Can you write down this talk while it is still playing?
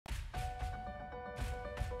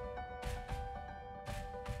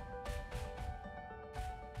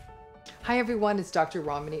Hi everyone, it's Dr.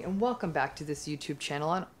 Ramani and welcome back to this YouTube channel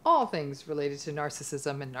on all things related to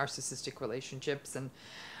narcissism and narcissistic relationships and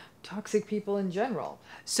toxic people in general.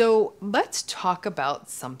 So let's talk about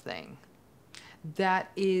something that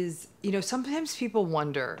is, sometimes people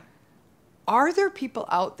wonder, are there people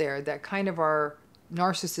out there that kind of are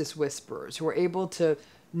narcissist whisperers who are able to,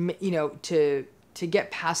 to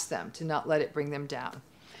get past them, to not let it bring them down?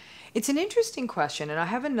 It's an interesting question, and I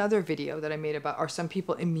have another video that I made about, are some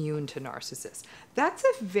people immune to narcissists? That's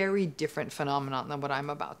a very different phenomenon than what I'm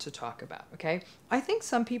about to talk about, okay? I think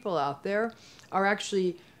some people out there are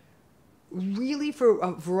actually really, for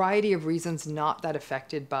a variety of reasons, not that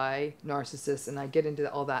affected by narcissists, and I get into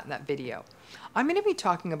all that in that video. I'm going to be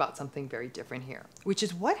talking about something very different here, which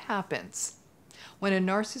is what happens when a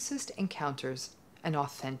narcissist encounters an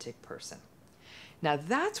authentic person. Now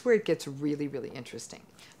that's where it gets really, really interesting.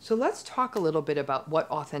 So let's talk a little bit about what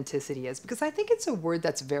authenticity is, because I think it's a word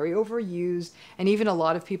that's very overused, and even a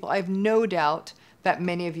lot of people, I have no doubt that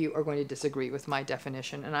many of you are going to disagree with my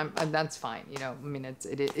definition, and that's fine.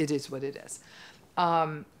 It is what it is.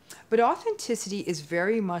 But authenticity is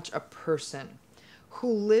very much a person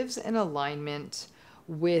who lives in alignment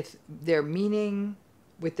with their meaning,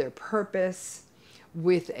 with their purpose,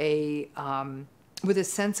 with a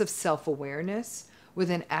sense of self-awareness, with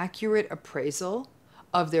an accurate appraisal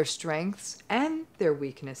of their strengths and their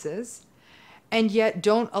weaknesses, and yet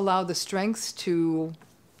don't allow the strengths to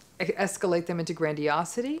escalate them into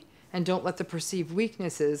grandiosity, and don't let the perceived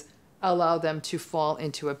weaknesses allow them to fall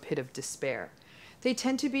into a pit of despair. They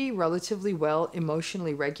tend to be relatively well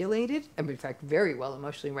emotionally regulated, and in fact very well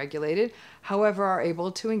emotionally regulated, however are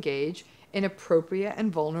able to engage in appropriate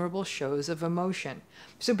and vulnerable shows of emotion.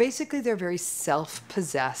 So basically they're very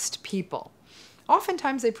self-possessed people.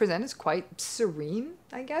 Oftentimes they present as quite serene,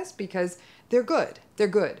 I guess, because they're good. They're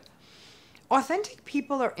good. Authentic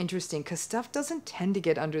people are interesting because stuff doesn't tend to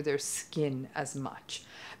get under their skin as much,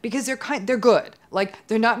 because they're good. Like,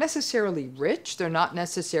 they're not necessarily rich. They're not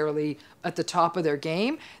necessarily at the top of their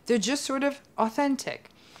game. They're just sort of authentic.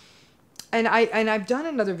 And I've done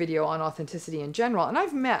another video on authenticity in general, and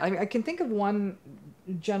I can think of one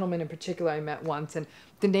gentleman in particular I met once, and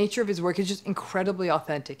the nature of his work is just incredibly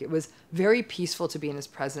authentic. It was very peaceful to be in his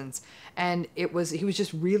presence, and he was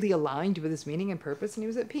just really aligned with his meaning and purpose, and he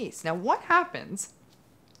was at peace. Now, what happens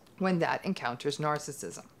when that encounters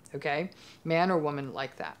narcissism, okay? Man or woman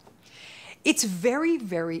like that. It's very,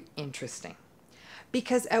 very interesting.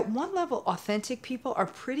 Because at one level, authentic people are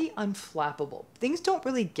pretty unflappable. Things don't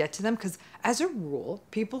really get to them because, as a rule,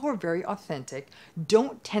 people who are very authentic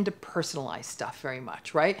don't tend to personalize stuff very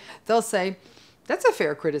much, right? They'll say, that's a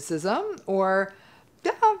fair criticism, or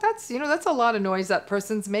yeah, that's a lot of noise that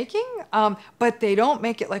person's making. But they don't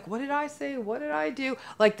make it like, what did I say? What did I do?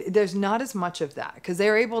 Like, there's not as much of that, because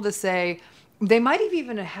they're able to say, they might have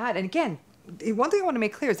even had, and again, one thing I want to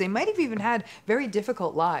make clear is they might have even had very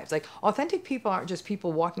difficult lives. Like, authentic people aren't just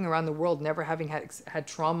people walking around the world never having had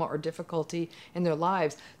trauma or difficulty in their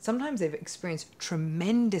lives. Sometimes they've experienced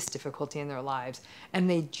tremendous difficulty in their lives, and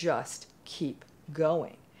they just keep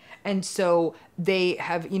going. And so they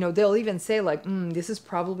have, they'll even say like, this is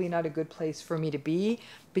probably not a good place for me to be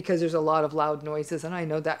because there's a lot of loud noises. And I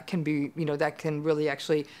know that can be, that can really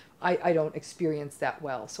actually, I don't experience that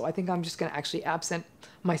well. So I think I'm just going to actually absent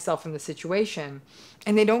myself from the situation.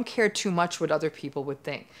 And they don't care too much what other people would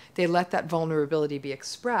think. They let that vulnerability be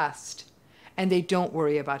expressed, and they don't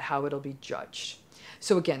worry about how it'll be judged.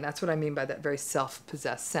 So again, that's what I mean by that very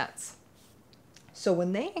self-possessed sense. So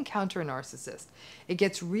when they encounter a narcissist, it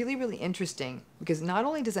gets really, really interesting, because not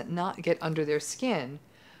only does it not get under their skin,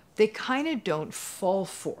 they kind of don't fall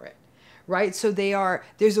for it, right? So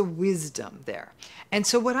there's a wisdom there. And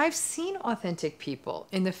so what I've seen authentic people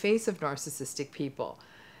in the face of narcissistic people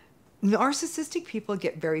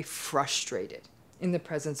get very frustrated in the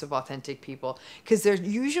presence of authentic people because their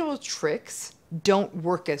usual tricks don't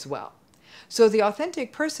work as well. So the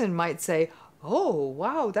authentic person might say, oh,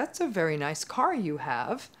 wow, that's a very nice car you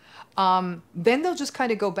have. Then they'll just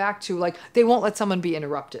kind of go back to, like, they won't let someone be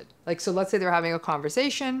interrupted. Like, so let's say they're having a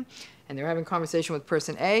conversation, and they're having a conversation with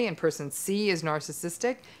person A, and person C is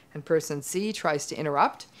narcissistic, and person C tries to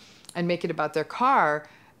interrupt and make it about their car.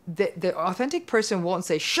 The authentic person won't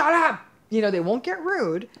say, shut up! They won't get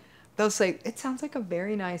rude. They'll say, it sounds like a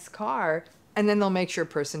very nice car. And then they'll make sure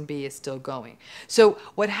person B is still going. So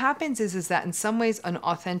what happens is that in some ways an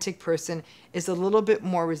authentic person is a little bit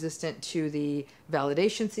more resistant to the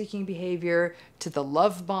validation-seeking behavior, to the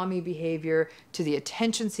love-bombing behavior, to the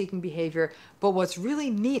attention-seeking behavior. But what's really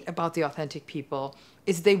neat about the authentic people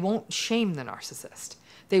is they won't shame the narcissist.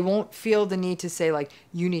 They won't feel the need to say, like,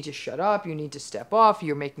 you need to shut up, you need to step off,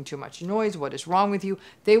 you're making too much noise, what is wrong with you?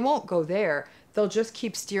 They won't go there. They'll just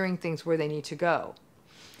keep steering things where they need to go.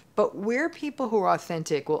 But where people who are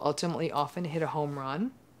authentic will ultimately often hit a home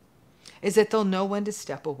run is that they'll know when to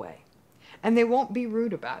step away. And they won't be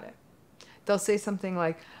rude about it. They'll say something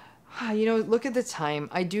like, look at the time.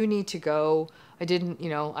 I do need to go. I didn't,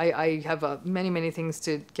 I have many, many things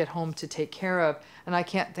to get home to take care of. And I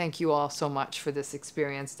can't thank you all so much for this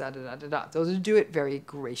experience, da-da-da-da-da. Those who do it very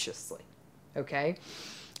graciously, okay?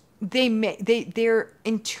 They're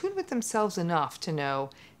in tune with themselves enough to know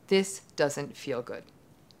this doesn't feel good.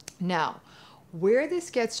 Now, where this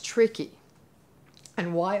gets tricky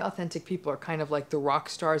and why authentic people are kind of like the rock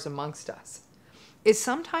stars amongst us is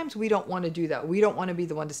sometimes we don't want to do that. We don't want to be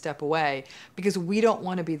the one to step away because we don't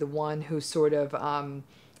want to be the one who's sort of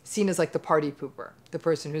seen as like the party pooper, the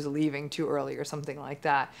person who's leaving too early or something like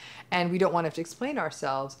that. And we don't want to have to explain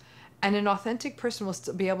ourselves. And an authentic person will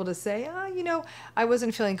still be able to say, I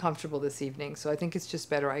wasn't feeling comfortable this evening, so I think it's just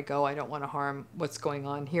better I go. I don't want to harm what's going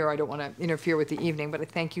on here. I don't want to interfere with the evening, but I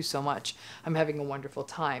thank you so much. I'm having a wonderful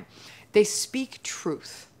time. They speak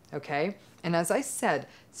truth, okay? And as I said,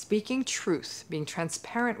 speaking truth, being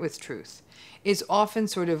transparent with truth, is often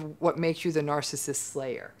sort of what makes you the narcissist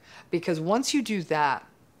slayer. Because once you do that,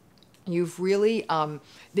 you've really,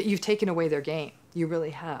 you've taken away their game. You really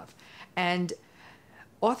have. And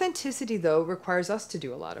authenticity, though, requires us to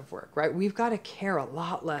do a lot of work, right? We've got to care a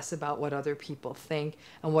lot less about what other people think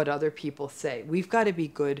and what other people say. We've got to be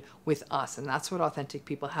good with us, and that's what authentic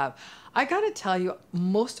people have. I got to tell you,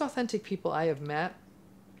 most authentic people I have met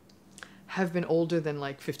have been older than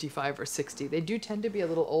like 55 or 60. They do tend to be a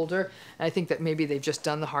little older, and I think that maybe they've just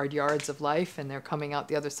done the hard yards of life, and they're coming out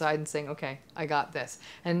the other side and saying, okay, I got this.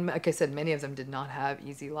 And like I said, many of them did not have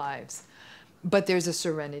easy lives. But there's a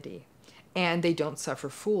serenity. And they don't suffer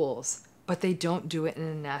fools, but they don't do it in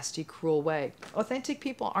a nasty, cruel way. Authentic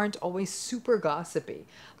people aren't always super gossipy.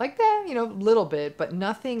 Like that, a little bit, but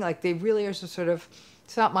nothing, like they really are just sort of,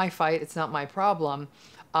 it's not my fight, it's not my problem.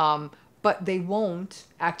 But they won't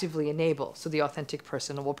actively enable. So the authentic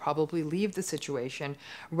person will probably leave the situation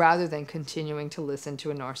rather than continuing to listen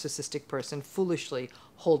to a narcissistic person foolishly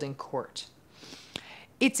holding court.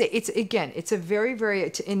 It's a very, very,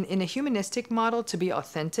 in a humanistic model, to be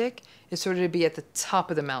authentic is sort of to be at the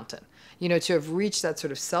top of the mountain, to have reached that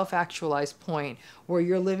sort of self-actualized point where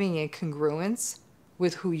you're living in congruence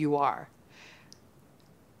with who you are.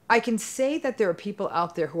 I can say that there are people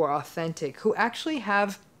out there who are authentic, who actually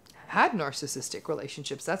have had narcissistic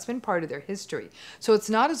relationships. That's been part of their history. So it's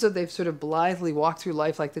not as though they've sort of blithely walked through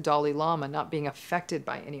life like the Dalai Lama, not being affected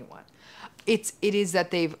by anyone. It is that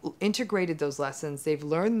they've integrated those lessons, they've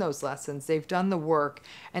learned those lessons, they've done the work,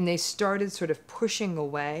 and they started sort of pushing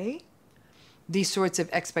away these sorts of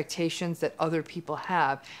expectations that other people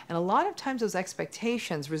have. And a lot of times those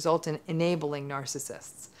expectations result in enabling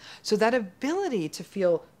narcissists. So that ability to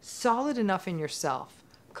feel solid enough in yourself,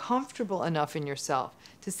 comfortable enough in yourself,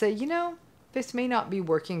 to say, this may not be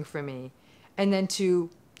working for me, and then to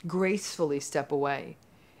gracefully step away,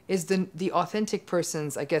 is the authentic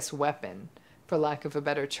person's, I guess, weapon, for lack of a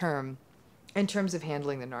better term, in terms of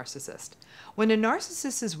handling the narcissist. When a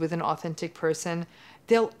narcissist is with an authentic person,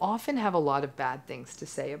 they'll often have a lot of bad things to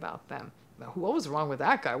say about them. What was wrong with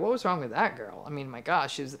that guy? What was wrong with that girl? I mean, my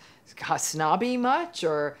gosh, is snobby much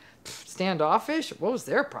or standoffish? What was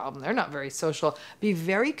their problem? They're not very social. Be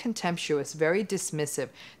very contemptuous, very dismissive.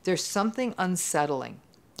 There's something unsettling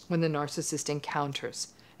when the narcissist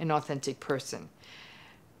encounters an authentic person.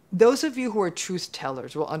 Those of you who are truth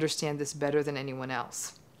tellers will understand this better than anyone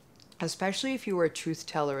else, especially if you were a truth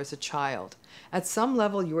teller as a child. At some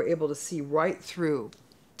level, you were able to see right through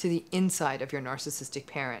to the inside of your narcissistic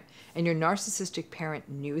parent, and your narcissistic parent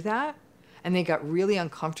knew that, and they got really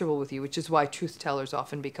uncomfortable with you, which is why truth tellers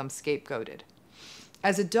often become scapegoated.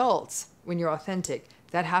 As adults, when you're authentic,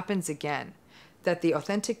 that happens again, that the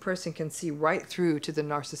authentic person can see right through to the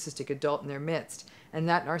narcissistic adult in their midst, and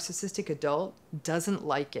that narcissistic adult doesn't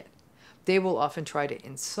like it. They will often try to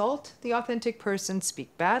insult the authentic person,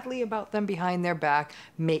 speak badly about them behind their back,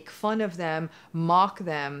 make fun of them, mock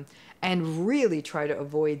them, and really try to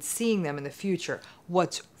avoid seeing them in the future.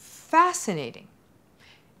 What's fascinating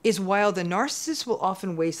is while the narcissist will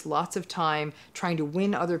often waste lots of time trying to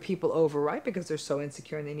win other people over, right? Because they're so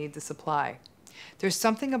insecure and they need the supply. There's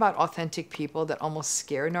something about authentic people that almost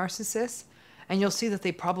scare narcissists, and you'll see that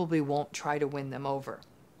they probably won't try to win them over.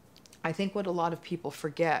 I think what a lot of people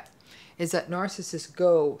forget is that narcissists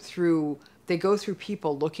go through They go through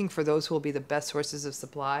people looking for those who will be the best sources of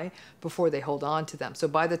supply before they hold on to them. So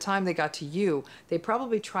by the time they got to you, they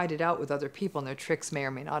probably tried it out with other people, and their tricks may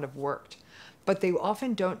or may not have worked. But they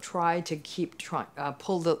often don't try to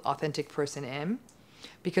pull the authentic person in,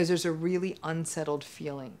 because there's a really unsettled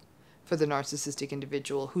feeling for the narcissistic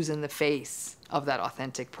individual who's in the face of that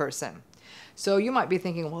authentic person. So you might be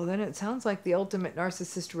thinking, well, then it sounds like the ultimate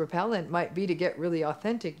narcissist repellent might be to get really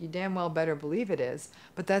authentic. You damn well better believe it is.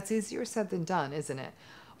 But that's easier said than done, isn't it?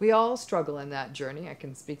 We all struggle in that journey. I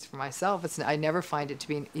can speak for myself. I never find it to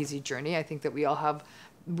be an easy journey. I think that we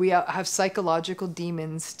have psychological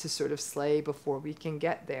demons to sort of slay before we can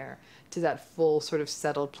get there to that full sort of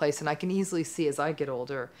settled place. And I can easily see as I get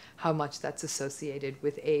older how much that's associated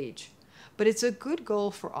with age. But it's a good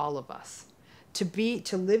goal for all of us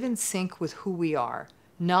to live in sync with who we are,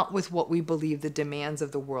 not with what we believe the demands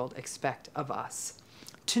of the world expect of us.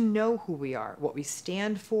 To know who we are, what we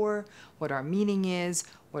stand for, what our meaning is,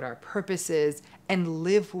 what our purpose is, and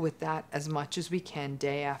live with that as much as we can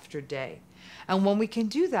day after day. And when we can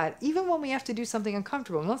do that, even when we have to do something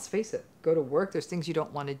uncomfortable, and let's face it, go to work, there's things you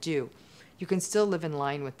don't want to do, you can still live in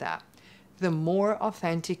line with that. The more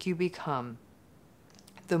authentic you become,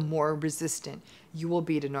 the more resistant you will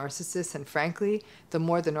be to narcissists. And frankly, the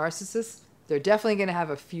more the narcissists, they're definitely going to have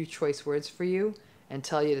a few choice words for you and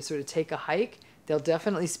tell you to sort of take a hike. They'll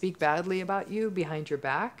definitely speak badly about you behind your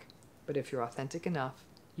back. But if you're authentic enough,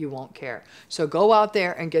 you won't care. So go out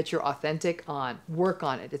there and get your authentic on. Work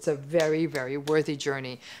on it. It's a very, very worthy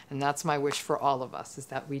journey. And that's my wish for all of us, is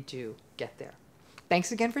that we do get there.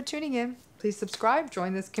 Thanks again for tuning in. Please subscribe,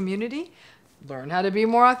 join this community, learn how to be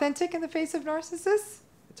more authentic in the face of narcissists.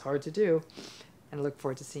 It's hard to do. And I look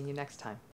forward to seeing you next time.